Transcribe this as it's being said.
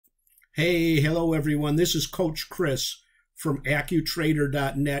Hey, hello everyone. This is Coach Chris from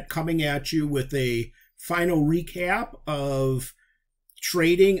AccuTrader.net coming at you with a final recap of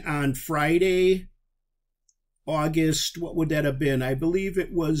trading on Friday, August, what would that have been? I believe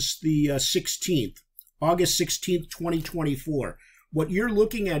it was the 16th, August 16th, 2024. What you're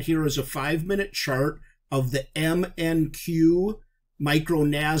looking at here is a 5-minute chart of the MNQ Micro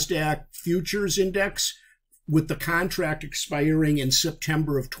NASDAQ Futures Index, with the contract expiring in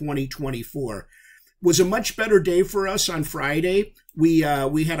September of 2024. Was a much better day for us on Friday. We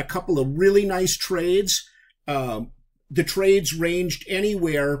had a couple of really nice trades. The trades ranged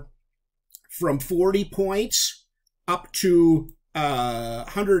anywhere from 40 points up to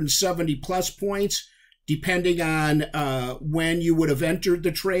 170 plus points, depending on when you would have entered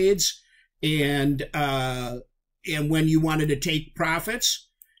the trades and when you wanted to take profits.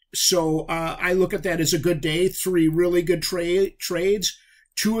 So I look at that as a good day. 3 really good trades.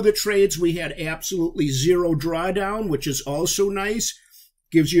 2 of the trades we had absolutely zero drawdown, which is also nice.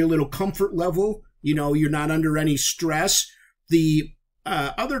 Gives you a little comfort level. You know, you're not under any stress. The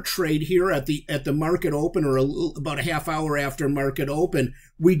other trade here at the market open, or about a half hour after market open,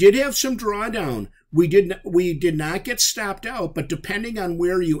 we did have some drawdown. We did not get stopped out, but depending on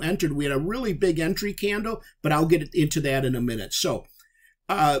where you entered, we had a really big entry candle, but I'll get into that in a minute. So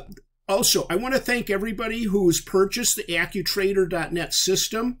also, I want to thank everybody who's purchased the AccuTrader.net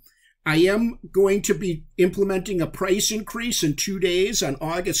system. I am going to be implementing a price increase in 2 days on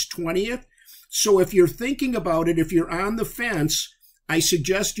August 20th. So if you're thinking about it, if you're on the fence, I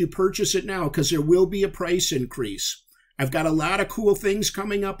suggest you purchase it now because there will be a price increase. I've got a lot of cool things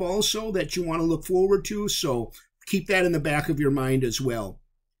coming up also that you want to look forward to, so keep that in the back of your mind as well.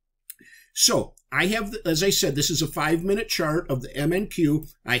 So I have, as I said, this is a 5-minute chart of the MNQ.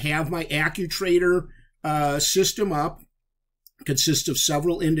 I have my AccuTrader system up. It consists of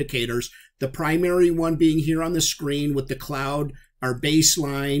several indicators. The primary one being here on the screen with the cloud, our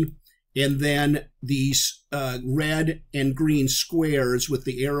baseline, and then these red and green squares with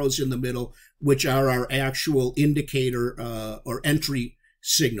the arrows in the middle, which are our actual indicator or entry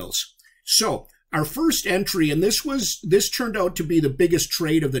signals. So our first entry, and this turned out to be the biggest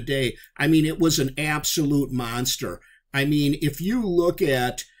trade of the day. I mean, it was an absolute monster. I mean, if you look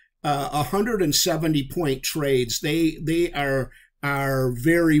at 170 point trades, they are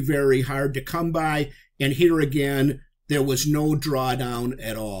very, very hard to come by. And here again, there was no drawdown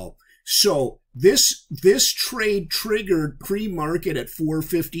at all. So this trade triggered pre-market at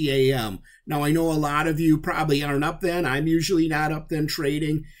 4:50 a.m. Now, I know a lot of you probably aren't up then. I'm usually not up then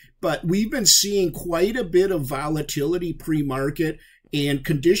trading. But we've been seeing quite a bit of volatility pre-market, and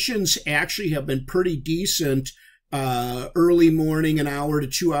conditions actually have been pretty decent early morning, an hour to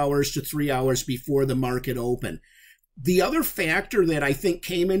 2 hours to 3 hours before the market open. The other factor that I think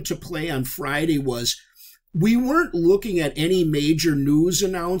came into play on Friday was we weren't looking at any major news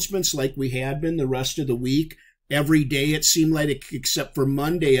announcements like we had been the rest of the week. Every day it seemed like, except for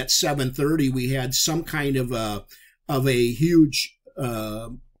Monday at 7:30, we had some kind of a huge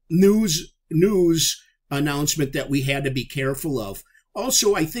news announcement that we had to be careful of.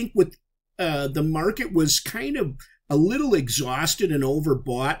 Also, I think with the market was kind of a little exhausted and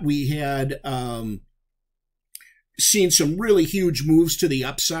overbought. We had seen some really huge moves to the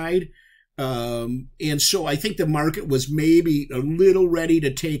upside. And so I think the market was maybe a little ready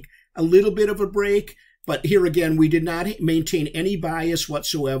to take a little bit of a break. But here again, we did not maintain any bias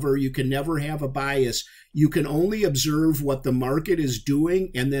whatsoever. You can never have a bias. You can only observe what the market is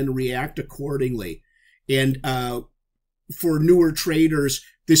doing and then react accordingly. And for newer traders,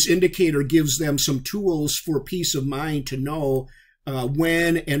 this indicator gives them some tools for peace of mind to know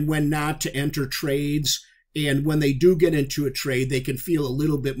when and when not to enter trades. And when they do get into a trade, they can feel a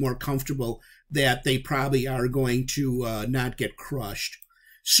little bit more comfortable that they probably are going to not get crushed.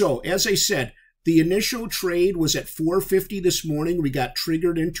 So, as I said, the initial trade was at 4:50 this morning. We got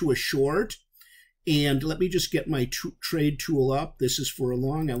triggered into a short. And let me just get my trade tool up. This is for a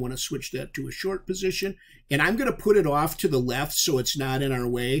long. I want to switch that to a short position. And I'm going to put it off to the left so it's not in our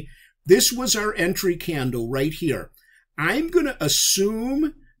way. This was our entry candle right here. I'm going to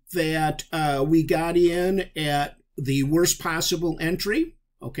assume that we got in at the worst possible entry,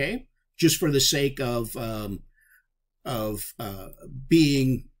 okay, just for the sake of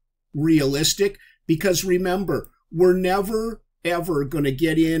being realistic. Because remember, we're never ever going to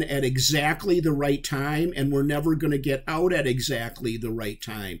get in at exactly the right time, and we're never going to get out at exactly the right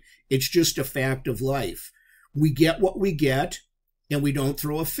time. It's just a fact of life. We get what we get, and we don't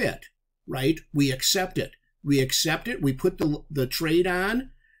throw a fit, right? We accept it. We accept it. We put the trade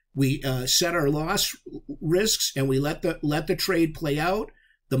on. We set our loss risks, and we let the trade play out.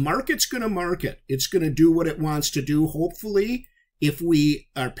 the market's going to market. It's going to do what it wants to do. Hopefully, if we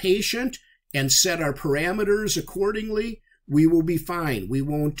are patient and set our parameters accordingly, we will be fine. We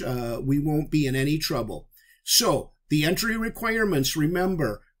won't be in any trouble. So the entry requirements,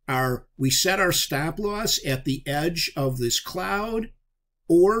 remember, are we set our stop loss at the edge of this cloud,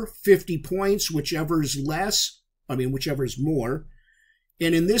 or 50 points, whichever is less, whichever is more.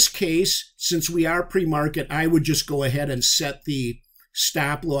 And in this case, since we are pre-market, I would just go ahead and set the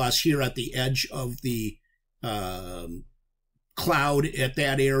stop loss here at the edge of the cloud at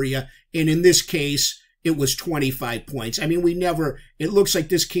that area. And in this case, it was 25 points. It looks like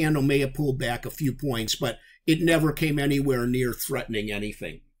this candle may have pulled back a few points, but it never came anywhere near threatening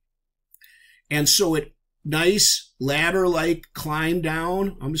anything. And so it nice ladder-like climb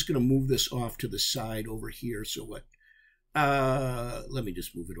down. I'm just going to move this off to the side over here. So what? Let me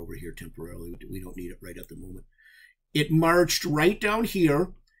just move it over here temporarily. We don't need it right at the moment. It marched right down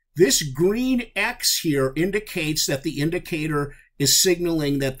here. This green X here indicates that the indicator is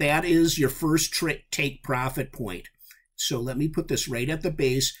signaling that that is your first take profit point. So let me put this right at the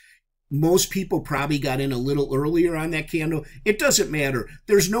base. Most people probably got in a little earlier on that candle. It doesn't matter.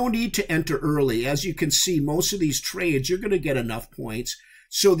 There's no need to enter early. As you can see, most of these trades, you're going to get enough points.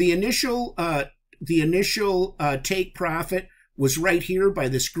 So the initial take profit was right here by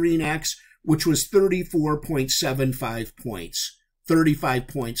this green X, which was 34.75 points. 35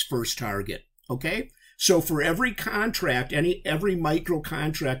 points first target. Okay? So for every contract, every micro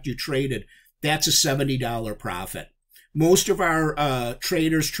contract you traded, that's a $70 profit. Most of our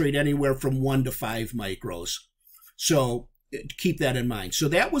traders trade anywhere from 1 to 5 micros. So keep that in mind. So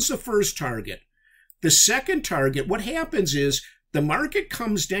that was the first target. The second target, what happens is the market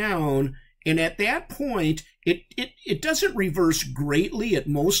comes down, and at that point, it doesn't reverse greatly. It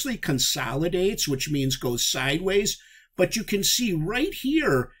mostly consolidates, which means goes sideways. But you can see right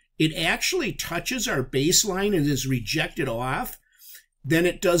here, it actually touches our baseline and is rejected off. Then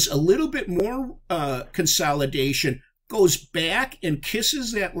it does a little bit more consolidation, goes back and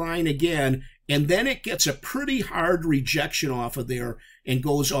kisses that line again, and then it gets a pretty hard rejection off of there and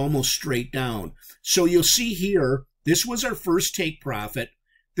goes almost straight down. So you'll see here, this was our first take profit.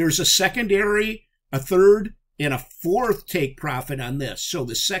 There's a secondary, a third, and a fourth take profit on this. So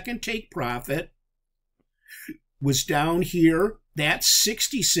the second take profit was down here. That's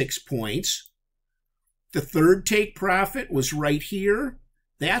 66 points. The third take profit was right here.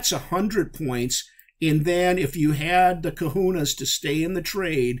 That's 100 points. And then if you had the kahunas to stay in the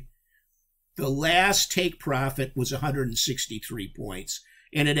trade, the last take profit was 163 points.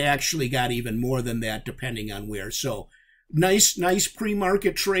 And it actually got even more than that depending on where. So nice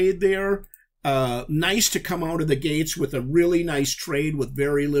pre-market trade there. Nice to come out of the gates with a really nice trade with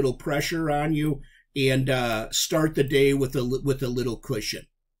very little pressure on you, and start the day with a little cushion.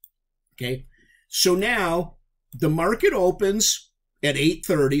 Okay, so now the market opens at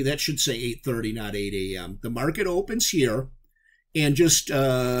 8:30. That should say 8:30, not 8 a.m. The market opens here, and just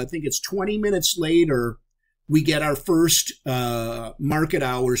I think it's 20 minutes later, we get our first market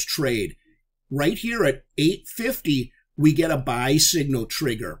hours trade. Right here at 8:50, we get a buy signal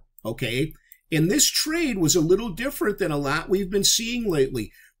trigger. Okay, and this trade was a little different than a lot we've been seeing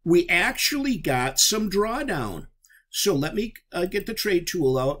lately. We actually got some drawdown. So let me get the trade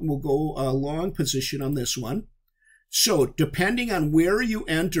tool out, and we'll go a long position on this one. So depending on where you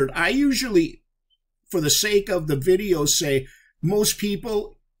entered, I usually, for the sake of the video, say most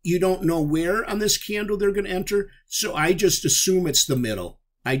people, you don't know where on this candle they're going to enter. So I just assume it's the middle.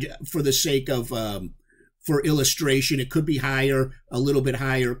 For the sake of, for illustration, it could be higher, a little bit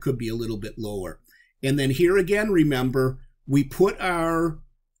higher, could be a little bit lower. And then here again, remember, we put our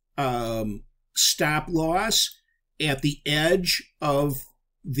stop loss at the edge of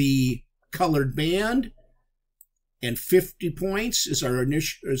the colored band, and 50 points is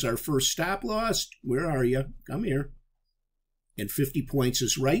our first stop loss. Where are you? Come here. And 50 points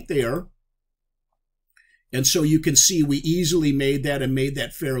is right there. And so you can see we easily made that, and made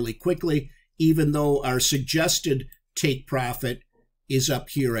that fairly quickly, even though our suggested take profit is up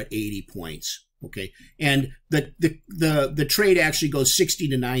here at 80 points. Okay, and the trade actually goes 60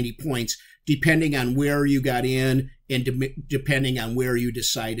 to 90 points depending on where you got in and depending on where you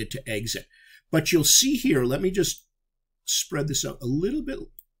decided to exit. But you'll see here, let me just spread this out a little bit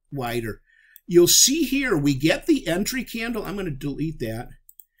wider. You'll see here we get the entry candle. I'm going to delete that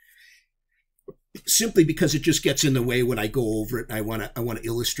simply because it just gets in the way when I go over it. I want to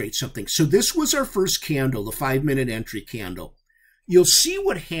illustrate something. So this was our first candle, the 5-minute entry candle. You'll see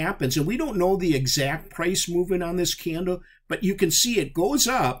what happens, and we don't know the exact price movement on this candle, but you can see it goes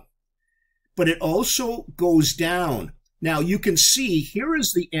up, but it also goes down. Now you can see here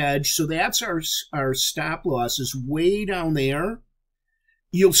is the edge. So that's our stop loss is way down there.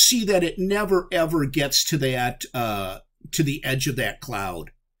 You'll see that it never ever gets to that to the edge of that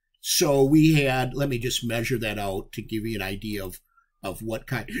cloud. So we had, let me just measure that out to give you an idea of what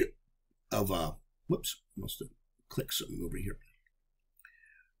kind of whoops, must have clicked something over here.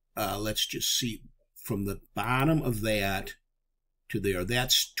 Let's just see from the bottom of that to there.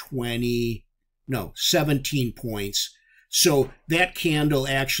 That's 17 points. So that candle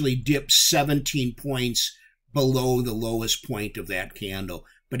actually dipped 17 points below the lowest point of that candle.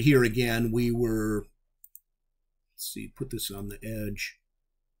 But here again, we were, let's see, put this on the edge.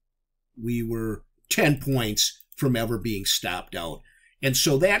 We were 10 points from ever being stopped out. And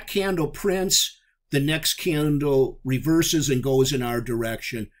so that candle prints, the next candle reverses and goes in our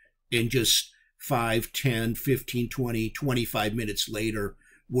direction, and just 5, 10, 15, 20, 25 minutes later,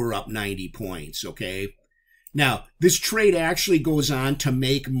 we're up 90 points, okay? Now, this trade actually goes on to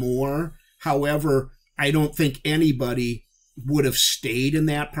make more. However, I don't think anybody would have stayed in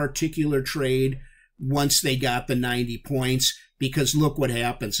that particular trade once they got the 90 points, because look what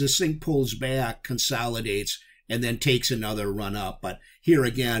happens. This thing pulls back, consolidates, and then takes another run up. But here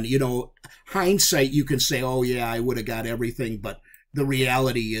again, you know, hindsight, you can say, oh yeah, I would have got everything, but the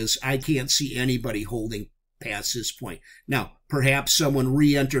reality is I can't see anybody holding past this point. Now, perhaps someone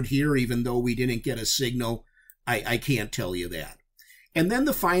re-entered here even though we didn't get a signal. I can't tell you that. And then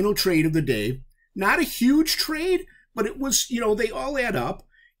the final trade of the day, not a huge trade, but it was, you know, they all add up.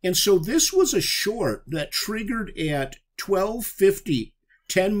 And so this was a short that triggered at 12:50,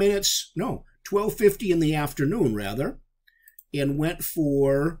 10 minutes, no, 12:50 in the afternoon, rather, and went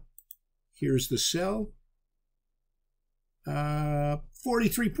for, here's the sell,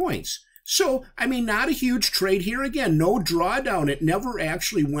 43 points. So, I mean, not a huge trade here. Again, no drawdown. It never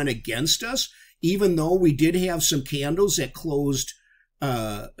actually went against us, even though we did have some candles that closed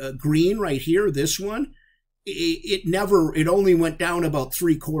green right here, this one. It only went down about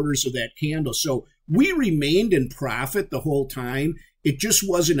 3/4 of that candle. So we remained in profit the whole time. It just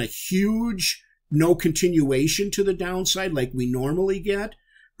wasn't a huge, no continuation to the downside like we normally get.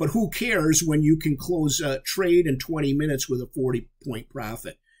 But who cares when you can close a trade in 20 minutes with a 40-point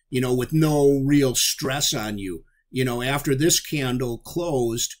profit, you know, with no real stress on you. You know, after this candle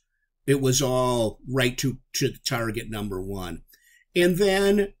closed, it was all right to target number one. And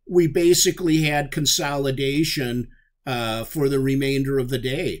then we basically had consolidation for the remainder of the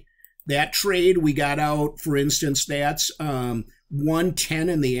day. That trade we got out, for instance, that's 1:10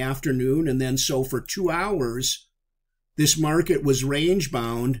 in the afternoon. And then so for 2 hours, this market was range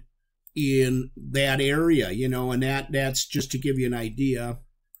bound in that area, you know, and that's just to give you an idea.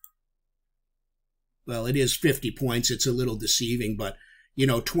 Well, it is 50 points. It's a little deceiving, but, you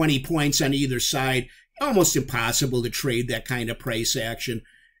know, 20 points on either side. Almost impossible to trade that kind of price action.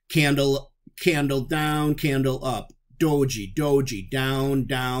 Candle down, candle up. Doji, doji, down,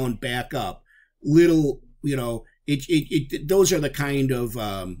 down, back up. Little, you know, those are the kind of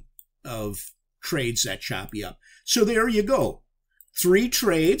trades that chop you up. So there you go. 3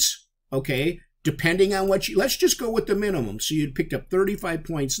 trades, okay, depending on what you, let's just go with the minimum. So you picked up 35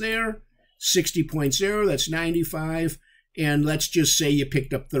 points there, 60 points there, that's 95. And let's just say you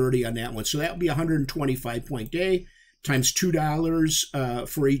picked up 30 on that one. So that would be a 125-point day times $2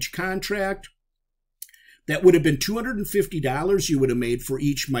 for each contract. That would have been $250 you would have made for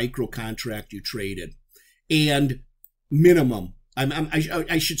each micro contract you traded. And minimum,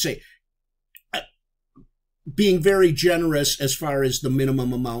 I should say, being very generous as far as the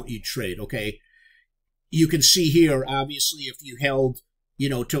minimum amount you trade, okay? You can see here, obviously, if you held, you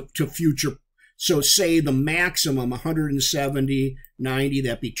know, to future. So say the maximum 170, 90,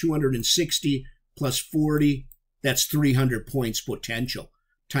 that'd be 260 plus 40, that's 300 points potential.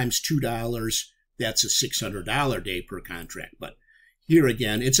 Times $2, that's a $600 day per contract. But here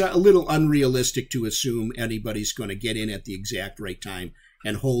again, it's a little unrealistic to assume anybody's going to get in at the exact right time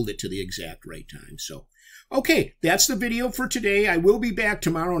and hold it to the exact right time. So, okay, that's the video for today. I will be back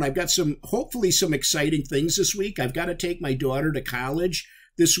tomorrow, and I've got hopefully some exciting things this week. I've got to take my daughter to college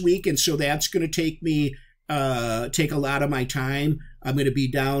this week, and so that's going to take me take a lot of my time. I'm going to be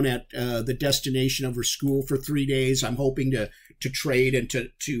down at the destination of her school for 3 days. I'm hoping to trade and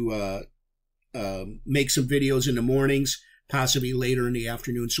to make some videos in the mornings, possibly later in the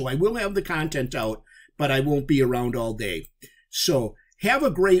afternoon. So I will have the content out, but I won't be around all day. So have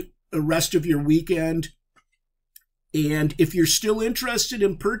a great rest of your weekend. And if you're still interested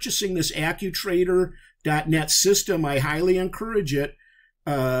in purchasing this AccuTrader.net system, I highly encourage it.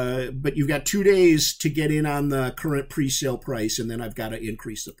 But you've got 2 days to get in on the current pre-sale price, and then I've got to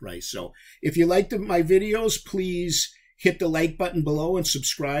increase the price. So if you liked my videos, please hit the like button below and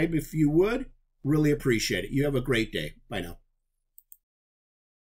subscribe if you would. Really appreciate it. You have a great day. Bye now.